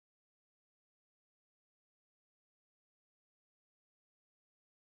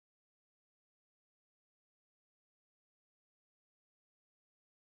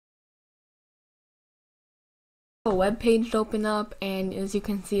A web page to open up, and as you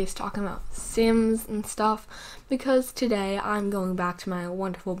can see, it's talking about Sims and stuff, because today I'm going back to my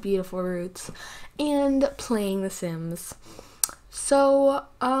wonderful, beautiful roots and playing The Sims. So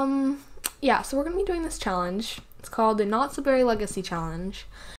yeah, so we're gonna be doing this challenge. It's called the Not So Berry Legacy Challenge.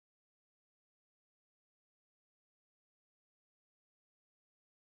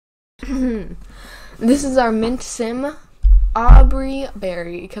 This is our mint sim, Aubrey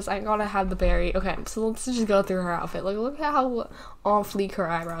berry, because I gotta have the berry. Okay, so let's just go through her outfit. Like, look at how on fleek her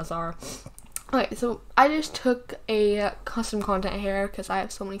eyebrows are. Okay, so I just took a custom content hair, because I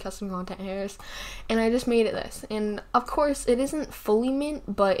have so many custom content hairs, and I just made it this. And of course, it isn't fully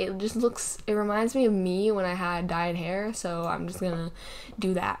mint, but it just looks, it reminds me of me when I had dyed hair, so I'm just gonna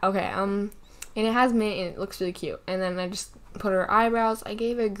do that. Okay, and it has mint, and it looks really cute. And then I just put her eyebrows. I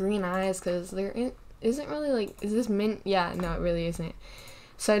gave her green eyes, because they're isn't really like, is this mint? Yeah, no, it really isn't.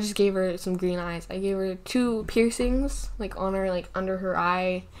 So I just gave her some green eyes. I gave her 2 piercings, like on her, like under her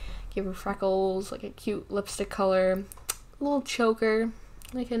eye. Gave her freckles, like a cute lipstick color, a little choker,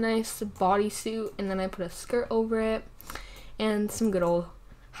 like a nice bodysuit, and then I put a skirt over it, and some good old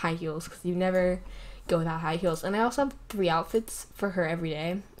high heels, because you never go without high heels. And I also have 3 outfits for her every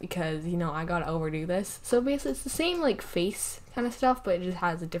day, because, you know, I gotta overdo this. So basically it's the same like face kind of stuff, but it just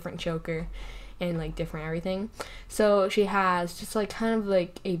has a different choker and like different everything. So she has just like kind of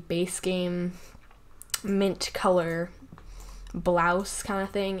like a base game mint color blouse kind of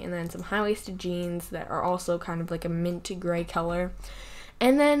thing, and then some high-waisted jeans that are also kind of like a mint gray color,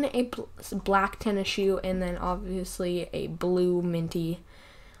 and then a black tennis shoe, and then obviously a blue minty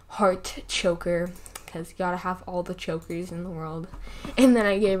heart choker, because you gotta have all the chokers in the world. And then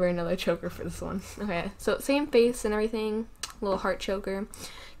I gave her another choker for this one. Okay, so same face and everything, little heart choker.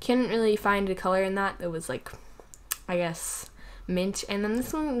 Couldn't really find a color in that. It was like, I guess, mint. And then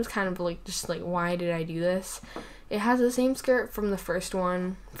this one was kind of like, just like, why did I do this? It has the same skirt from the first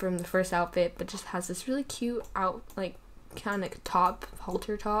one, from the first outfit, but just has this really cute like kind of top,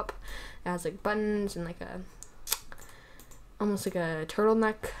 halter top. It has like buttons and like almost like a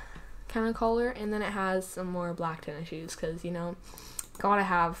turtleneck kind of collar, and then it has some more black tennis shoes, because, you know, gotta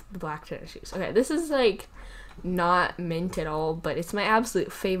have the black tennis shoes. Okay, this is like not mint at all, but it's my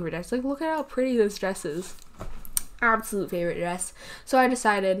absolute favorite dress. Like, look at how pretty this dress is. Absolute favorite dress. So I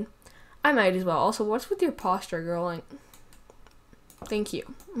decided I might as well. Also, what's with your posture, girl? Like, thank you.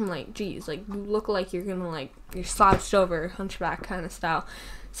 I'm like, geez, like, you look like you're gonna, like, you're slouched over, hunchback kind of style.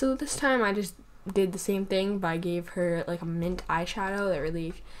 So this time I just did the same thing, but I gave her like a mint eyeshadow that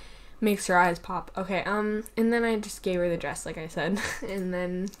really makes her eyes pop. Okay, and then I just gave her the dress, like I said. And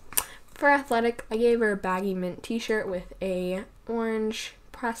then for athletic, I gave her a baggy mint t-shirt with a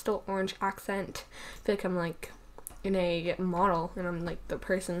pastel orange accent. I feel like I'm like in a model, and I'm like the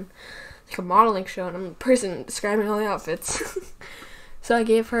person, like a modeling show, and I'm the person describing all the outfits. So I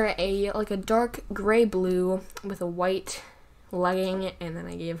gave her like a dark gray blue with a white legging, and then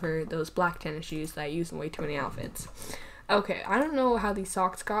I gave her those black tennis shoes that I use in way too many outfits. Okay, I don't know how these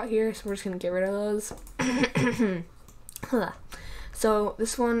socks got here, so we're just gonna get rid of those. So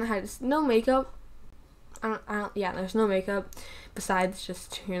this one has no makeup. Yeah, there's no makeup besides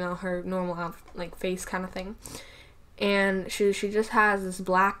just, you know, her normal like face kind of thing. And she just has this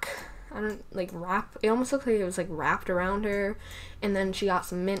black, wrap. It almost looks like it was like wrapped around her. And then she got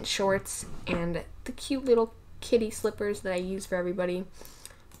some mint shorts and the cute little kitty slippers that I use for everybody.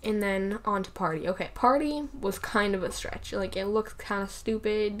 And then on to party. Okay, party was kind of a stretch. Like, it looked kind of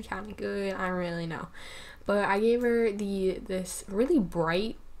stupid, kind of good, I don't really know. But I gave her this really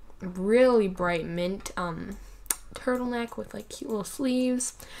bright mint turtleneck with like cute little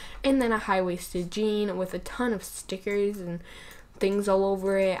sleeves, and then a high-waisted jean with a ton of stickers and things all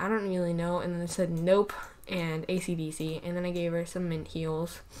over it. I don't really know. And then it said nope and AC/DC. And then I gave her some mint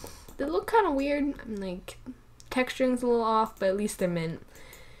heels. They look kind of weird. Like, texturing's a little off, but at least they're mint.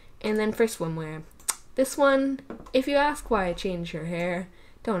 And then for swimwear, this one, if you ask why I changed her hair,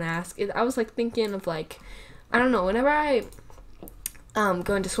 don't ask. I was like thinking of like, I don't know, whenever I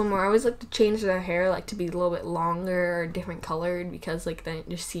go into swimwear, I always like to change their hair like to be a little bit longer or different colored, because like then it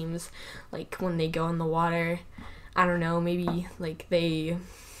just seems like when they go in the water, I don't know, maybe like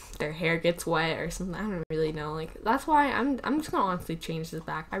their hair gets wet or something. I don't really know. Like, that's why I'm just gonna honestly change this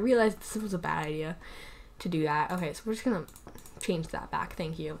back. I realized this was a bad idea to do that. Okay, so we're just gonna change that back.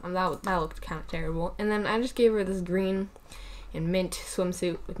 Thank you. That looked kind of terrible. And then I just gave her this green and mint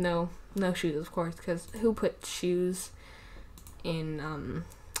swimsuit with no shoes, of course, because who puts shoes in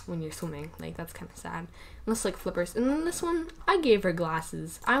when you're swimming? Like, that's kind of sad. Unless like flippers. And then this one, I gave her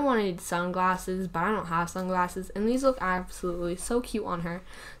glasses. I wanted sunglasses, but I don't have sunglasses, and these look absolutely so cute on her,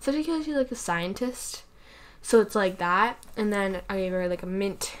 especially because she's like a scientist. So it's like that, and then I gave her like a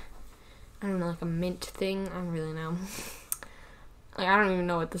mint, I don't know, like a mint thing, I don't really know. Like, I don't even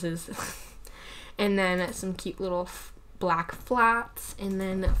know what this is. And then some cute little black flats. And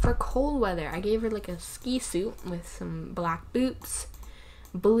then for cold weather, I gave her like a ski suit with some black boots,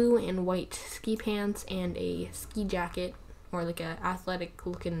 blue and white ski pants, and a ski jacket, or like a athletic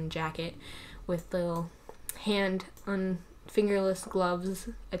looking jacket with little fingerless gloves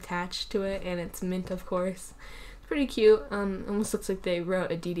attached to it, and it's mint, of course. It's pretty cute. Almost looks like they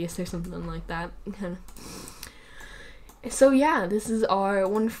wrote Adidas or something like that. So yeah, this is our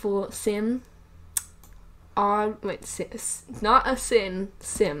wonderful sim. Not a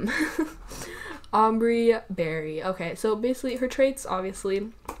sim. Aubrey Berry. Okay, so basically her traits obviously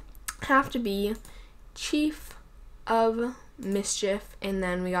have to be chief of mischief, and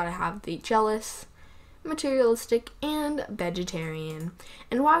then we gotta have the jealous, materialistic, and vegetarian.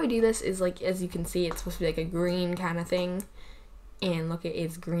 And why we do this is, like, as you can see, it's supposed to be like a green kind of thing, and look, it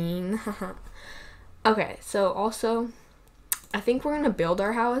is green. Okay, so also I think we're gonna build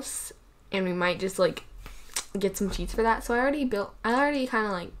our house, and we might just like get some cheats for that. So I already kind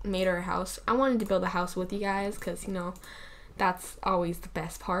of like made our house. I wanted to build a house with you guys because, you know, that's always the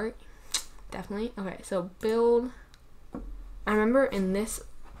best part. Definitely. Okay, so build. I remember in this.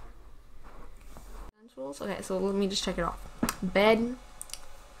 Okay, so let me just check it off. Bed,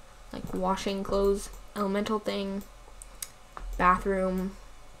 like washing clothes, elemental thing, bathroom,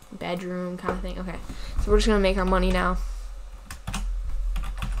 bedroom kind of thing. Okay, so we're just gonna make our money now.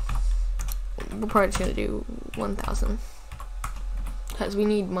 We're probably just gonna do 1,000 because we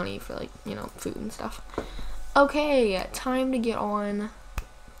need money for, like, you know, food and stuff. Okay, time to get on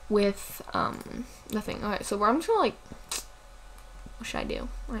with the thing. Okay, so I'm just gonna, like, what should I do?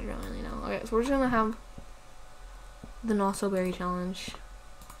 I don't really know. Okay, so we're just gonna have the notsoberrychallenge challenge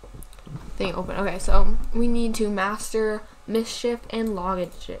thing open. Okay, so we need to master mischief and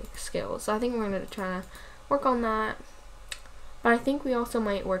logic skills. So I think we're gonna try to work on that. But I think we also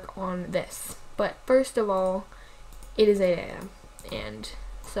might work on this. But first of all, it is 8 a.m. And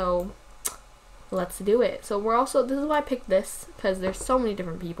so let's do it. So we're also, this is why I picked this, because there's so many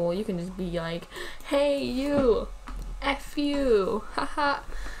different people. You can just be like, hey, you, F you, haha.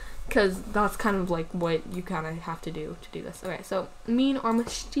 Because that's kind of like what you kind of have to do this. Okay, so mean or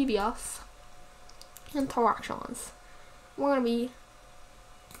mischievous interactions. We're going to be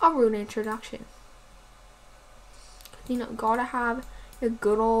a rude introduction. You know, gotta have your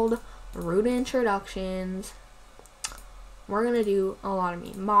good old rude introductions. We're gonna do a lot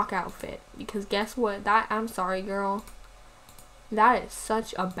of mock outfit, because guess what? I'm sorry, girl. That is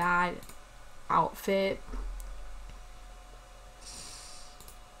such a bad outfit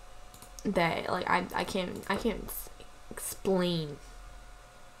that, like, I can't explain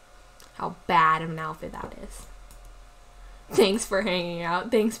how bad of an outfit that is. Thanks for hanging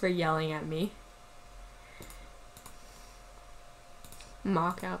out. Thanks for yelling at me.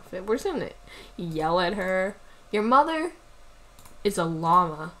 Mock outfit. We're just gonna yell at her. Your mother is a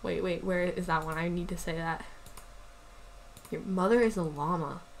llama. Wait, where is that one? I need to say that. Your mother is a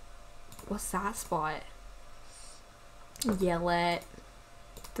llama. What's that spot? Yell at.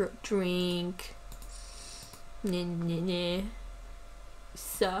 Drink.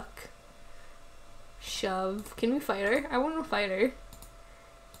 Suck. Shove. Can we fight her? I want to fight her.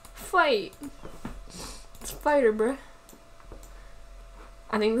 Fight. Let's fight her, bruh.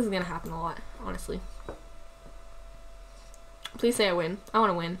 I think this is gonna happen a lot, honestly. Please say I win. I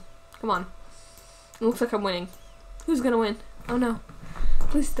wanna win. Come on. It looks like I'm winning. Who's gonna win? Oh no.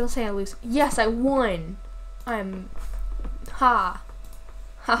 Please don't say I lose. Yes, I won! I'm... Ha.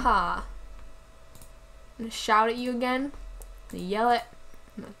 Ha ha. I'm gonna shout at you again. I'm gonna yell it.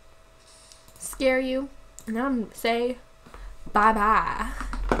 I'm gonna scare you. And then I'm gonna say bye-bye.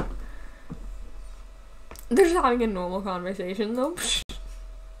 They're just having a normal conversation though.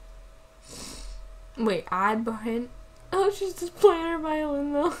 Wait, add behind. Oh, she's just playing her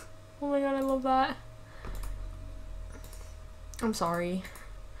violin though. Oh my god, I love that. I'm sorry.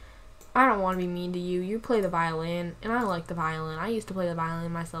 I don't want to be mean to you. You play the violin, and I like the violin. I used to play the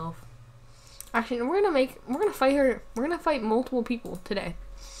violin myself. Actually, we're gonna fight her. We're gonna fight multiple people today.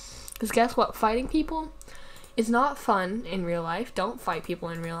 Because guess what? Fighting people is not fun in real life. Don't fight people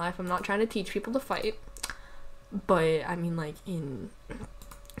in real life. I'm not trying to teach people to fight. But, I mean, like, in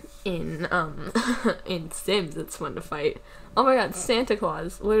Sims, it's fun to fight. Oh my god, Santa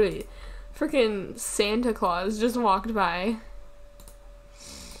Claus. Literally. Freaking Santa Claus just walked by.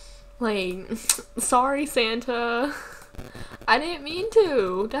 Like, sorry, Santa. I didn't mean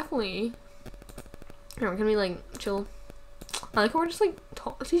to. Definitely. We're gonna be, like, chill. I like how we're just, like,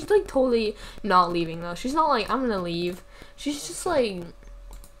 she's like totally not leaving though. She's not like, I'm gonna leave. She's just like,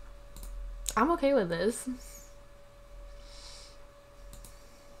 I'm okay with this.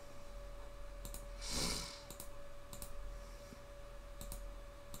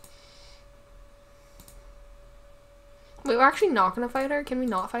 Wait, we're actually not gonna fight her? Can we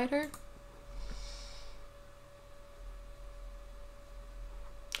not fight her?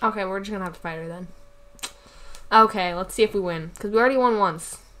 Okay, we're just gonna have to fight her then. Okay, let's see if we win. Because we already won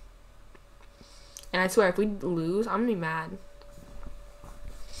once. And I swear, if we lose, I'm gonna be mad.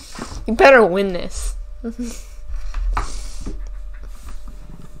 You better win this.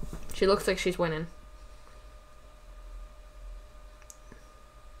 She looks like she's winning.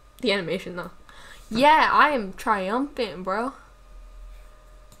 The animation, though. Yeah, I am triumphant, bro.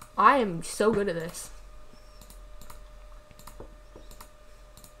 I am so good at this.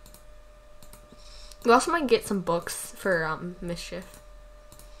 We also might get some books for mischief.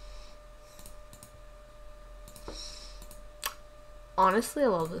 Honestly, I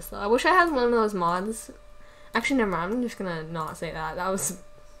love this though. I wish I had one of those mods. Actually, never mind. I'm just gonna not say that. That was,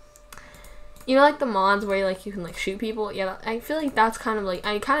 you know, like the mods where like you can like shoot people. Yeah, I feel like that's kind of like,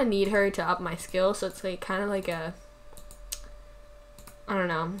 I kind of need her to up my skill. So it's like kind of like a, I don't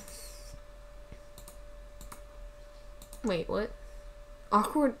know. Wait, what?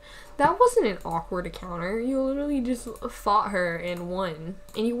 Awkward. That wasn't an awkward encounter. You literally just fought her and won.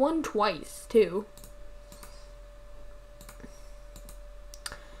 And you won twice, too.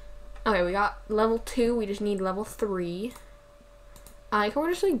 Okay, we got level 2. We just need level 3. Like, we're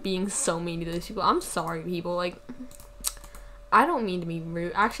just, like, being so mean to these people. I'm sorry, people. Like, I don't mean to be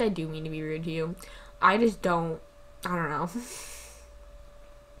rude. Actually, I do mean to be rude to you. I just don't. I don't know.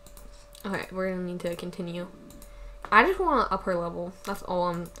 Okay, we're gonna need to continue. I just want to up her level. That's all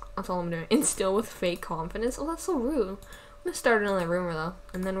I'm doing. And still with fake confidence. Oh, that's so rude. I'm gonna start another rumor though,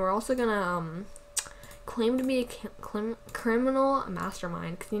 and then we're also gonna claim to be a criminal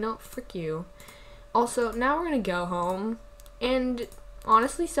mastermind. Cause you know, frick you. Also, now we're gonna go home and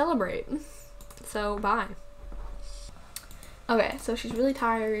honestly celebrate. So bye. Okay, so she's really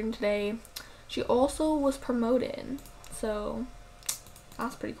tired today. She also was promoted, so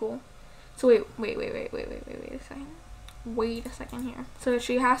that's pretty cool. So wait a second. Wait a second here. So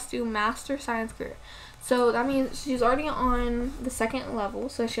she has to master science career. So that means she's already on the 2nd level,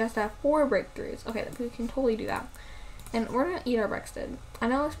 so she has to have 4 breakthroughs. Okay, we can totally do that. And we're gonna eat our breakfast. I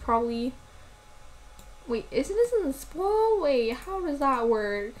know it's probably, wait, isn't this in the spoil? Wait, how does that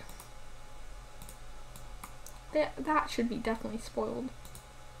work? That should be definitely spoiled.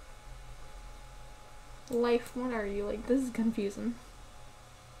 Life, what are you? Like, this is confusing.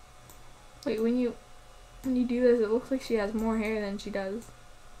 Wait, when you do this, it looks like she has more hair than she does.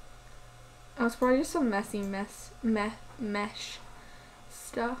 Oh, it's probably just some messy mesh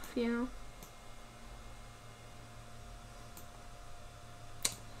stuff, you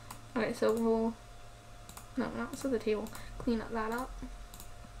know? Okay, so we'll, no, not so the table. Clean up that up.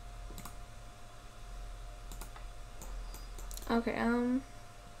 Okay,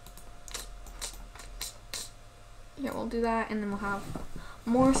 yeah, we'll do that, and then we'll have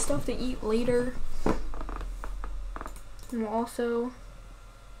more stuff to eat later. And we'll also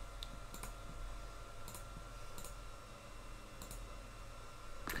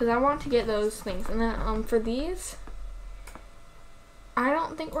because I want to get those things. And then for these,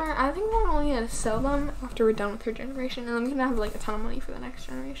 I think we're only gonna sell them after we're done with her generation, and I'm gonna have like a ton of money for the next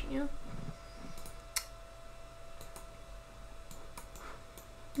generation, you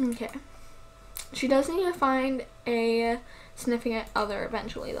know? Okay. She does need to find a significant other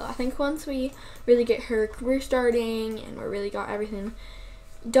eventually though. I think once we really get her career starting and we really got everything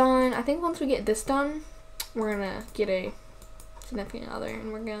done, I think once we get this done, we're gonna get a significant other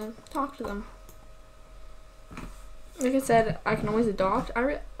and we're gonna talk to them. Like I said, I can always adopt.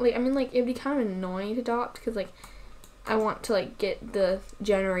 I mean like it'd be kind of annoying to adopt because like I want to like get the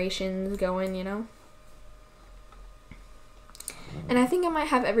generations going, you know? And I think I might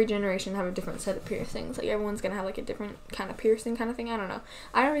have every generation have a different set of piercings. Like, everyone's gonna have, like, a different kind of piercing kind of thing. I don't know.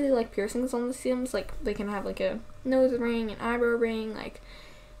 I don't really like piercings on the Sims. Like, they can have, like, a nose ring, an eyebrow ring, like,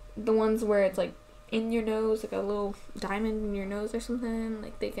 the ones where it's, like, in your nose, like a little diamond in your nose or something.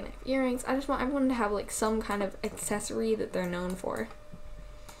 Like, they can have earrings. I just want everyone to have, like, some kind of accessory that they're known for.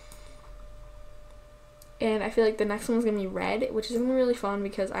 And I feel like the next one's gonna be red, which is gonna be really fun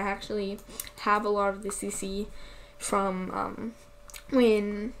because I actually have a lot of the CC from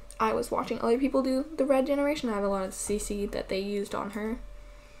when I was watching other people do the red generation. I have a lot of CC that they used on her.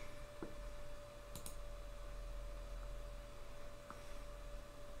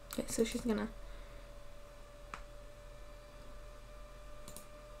 Okay, so she's gonna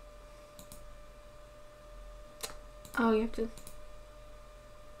Oh, you have to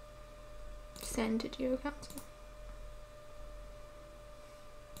send to Geo Council.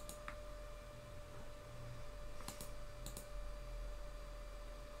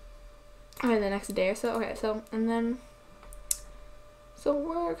 Okay, the next day or so. Okay, so, and then, so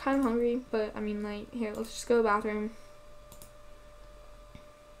we're kind of hungry, but I mean, like, here, let's just go to the bathroom.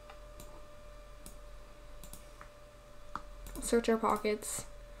 Search our pockets.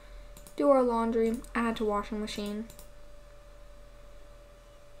 Do our laundry. Add to washing machine.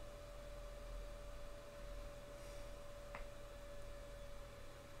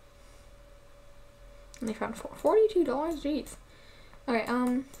 And they found $42. Jeez.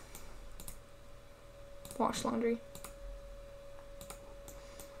 Okay, wash laundry.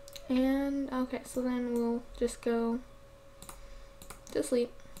 And okay, so then we'll just go to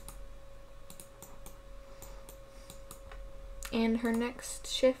sleep. And her next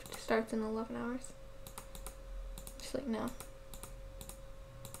shift starts in 11 hours. Just like now.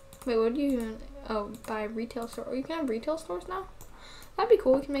 Wait, what do you, oh, buy retail store. Oh, you can have retail stores now? That'd be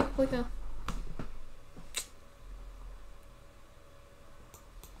cool. We can make like a,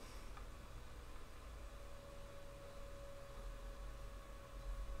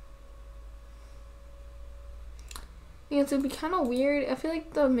 yeah, so it'd be kind of weird. I feel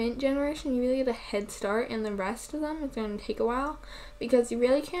like the Mint generation, you really get a head start, and the rest of them, it's going to take a while, because you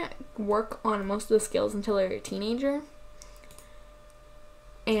really can't work on most of the skills until you're a teenager,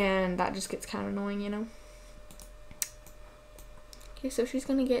 and that just gets kind of annoying, you know. Okay, so she's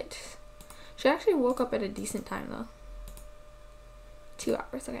going to get, she actually woke up at a decent time, though. 2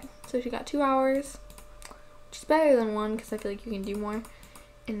 hours, okay. So she got 2 hours, which is better than 1, because I feel like you can do more.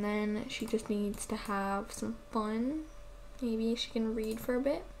 And then she just needs to have some fun. Maybe she can read for a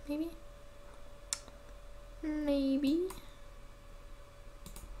bit, maybe.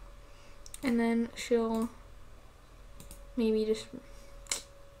 And then she'll maybe just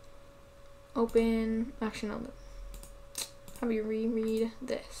open, actually no, have you reread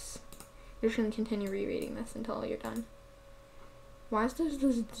this. You're just gonna continue rereading this until you're done. Why is there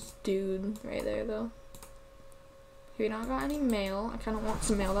this dude right there though? We not got any mail. I kind of want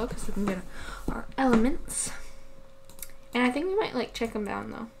some mail though, because we can get our elements. And I think we might like check them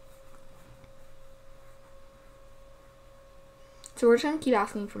down though. So we're just gonna keep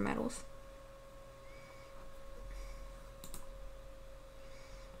asking for medals.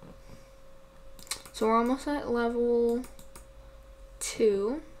 So we're almost at level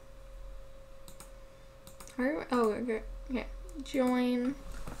 2. Oh, okay. Join.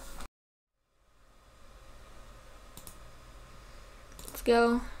 Let's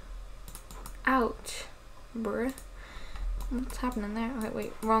go out, bruh. What's happening there? Okay,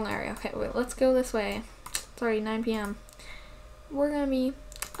 wait, wrong area. Okay, wait, let's go this way. It's already 9 p.m. We're gonna be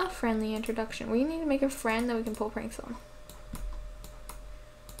a friendly introduction. We need to make a friend that we can pull pranks on.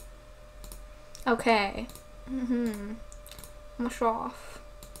 Okay. I'm gonna show off.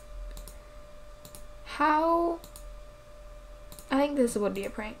 How? I think this would be a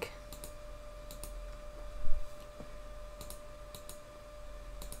prank.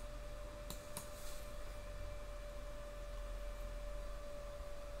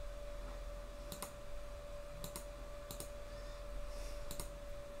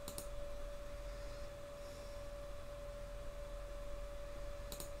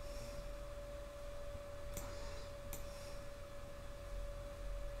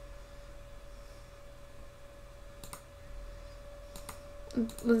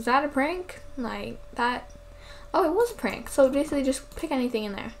 Was that a prank? Like that? Oh, it was a prank. So basically just pick anything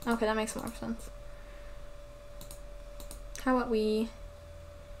in there. Okay, that makes more sense. How about we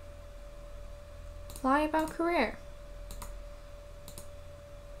lie about career?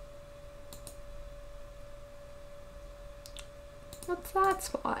 What's that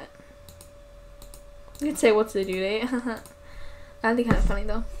spot? You could say what's the due date. That'd be kind of funny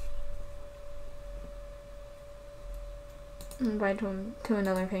though. Invite him to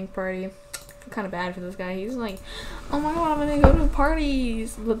another prank party. I feel kind of bad for this guy. He's like, oh my god, I'm gonna go to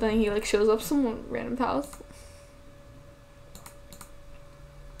parties, but then he like shows up some random house.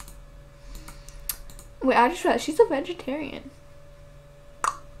 Wait, I just realized she's a vegetarian.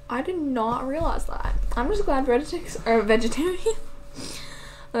 I did not realize that. I'm just glad Reditics are vegetarian.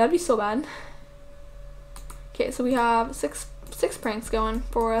 That'd be so bad. Okay, so we have six pranks going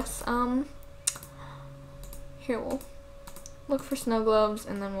for us. Here we'll look for snow globes,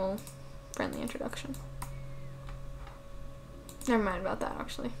 and then we'll friendly introduction. Never mind about that,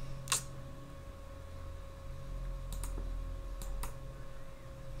 actually.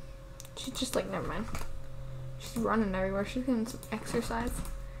 She's just like, never mind. She's running everywhere. She's getting some exercise.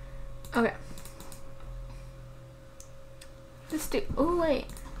 Okay. Just do. Oh wait.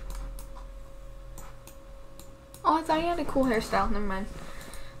 Oh, I thought he had a cool hairstyle. Never mind.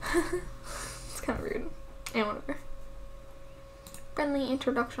 It's kind of rude. And whatever. Friendly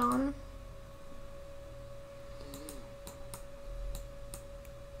introduction.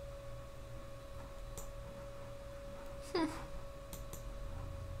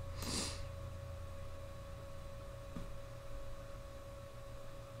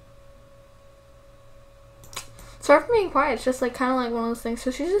 Sorry for being quiet. It's just like kind of like one of those things.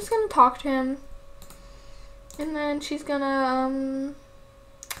 So she's just gonna talk to him, and then she's gonna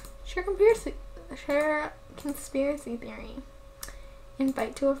share conspiracy theory,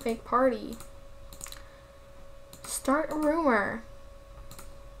 invite to a fake party, start a rumor.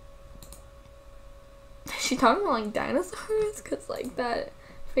 Is she talking about like dinosaurs? Cause like that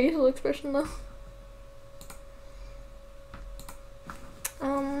facial expression though.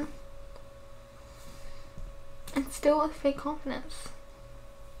 And still with fake confidence.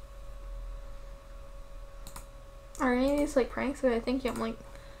 Are any of these like pranks that I think I'm like,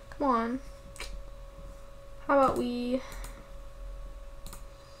 come on. How about we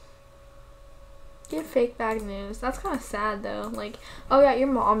get fake bad news? That's kind of sad though. Like, oh yeah, your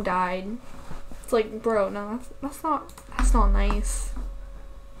mom died. It's like, bro, no, that's not nice.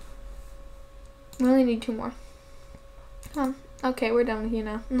 We only need 2 more. Okay, we're done with you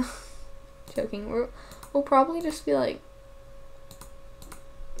now. Joking. We'll probably just be like,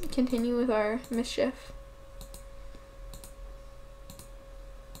 continue with our mischief.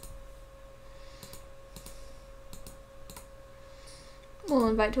 We'll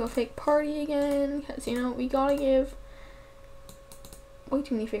invite to a fake party again, because, you know, we gotta give way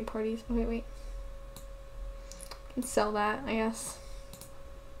too many fake parties. Okay, wait. Can sell that, I guess.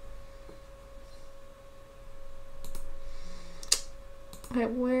 Okay,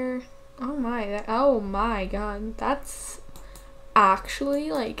 where? Oh my god, that's actually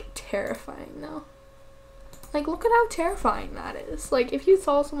like terrifying though. Like, look at how terrifying that is. Like, if you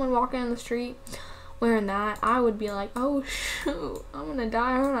saw someone walking down the street wearing that, I would be like, oh shoot, I'm gonna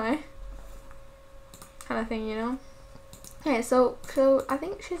die, aren't I? Kind of thing, you know? Okay, so I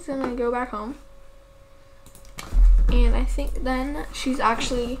think she's gonna go back home. And I think then she's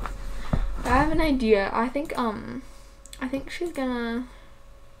actually, I have an idea. I think she's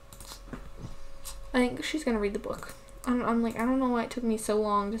gonna read the book. I'm like, I don't know why it took me so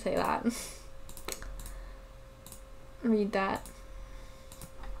long to say that. Read that.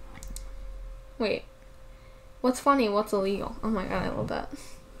 Wait. What's funny? What's illegal? Oh my god, I love that.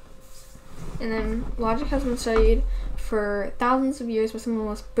 And then, logic has been studied for thousands of years by some of the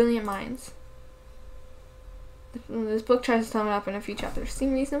most brilliant minds. This book tries to sum it up in a few chapters.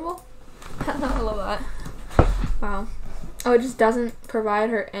 Seem reasonable? I love that. Wow. Oh, it just doesn't provide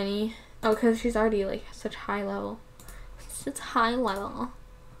her any... Oh, because she's already, like, such high level. It's high level.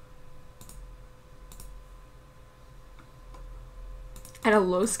 At a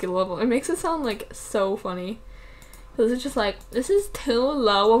low skill level. It makes it sound, like, so funny. Because it's just like, this is too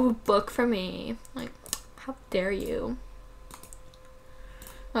low of a book for me. Like, how dare you?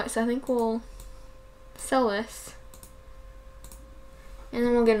 Alright, so I think we'll sell this. And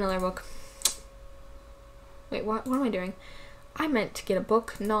then we'll get another book. Wait, what am I doing? I meant to get a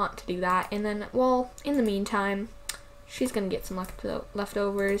book, not to do that. And then, well, in the meantime, she's gonna get some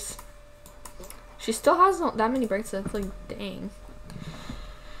leftovers. She still has not that many breaks, so it's like, dang.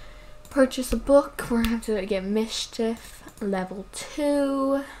 Purchase a book. We're gonna have to get Mischief level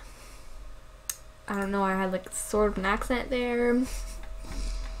 2. I don't know, I had like sort of an accent there.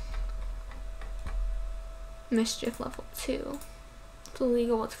 Mischief level 2. It's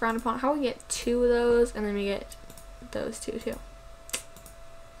illegal, what's frowned upon. How we get 2 of those, and then we get those 2 too.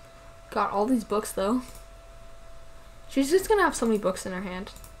 Got all these books though. She's just gonna have so many books in her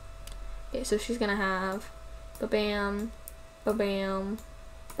hand. Okay, so she's gonna have ba-bam, ba-bam,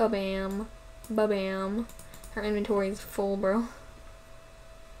 ba-bam, ba-bam. Her inventory is full, bro.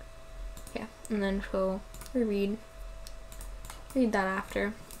 Yeah, and then she'll read that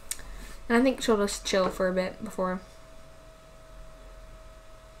after. And I think she'll just chill for a bit before.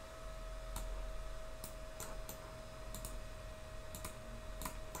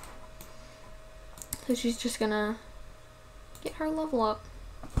 So she's just gonna get her level up.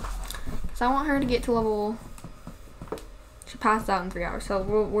 Because I want her to get to level... She passed out in 3 hours, so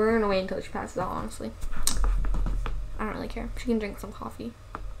we're gonna wait until she passes out, honestly. I don't really care. She can drink some coffee.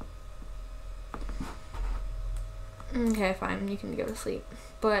 Okay, fine. You can go to sleep.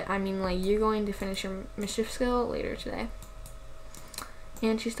 But, I mean, like, you're going to finish your mischief skill later today.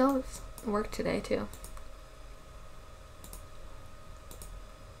 And she still has work today, too.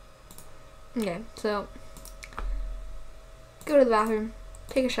 Okay, so... go to the bathroom,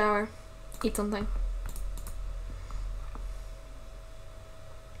 take a shower, eat something.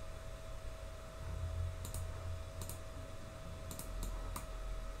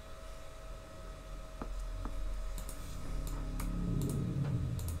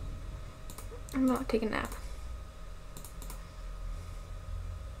 I'm not taking a nap.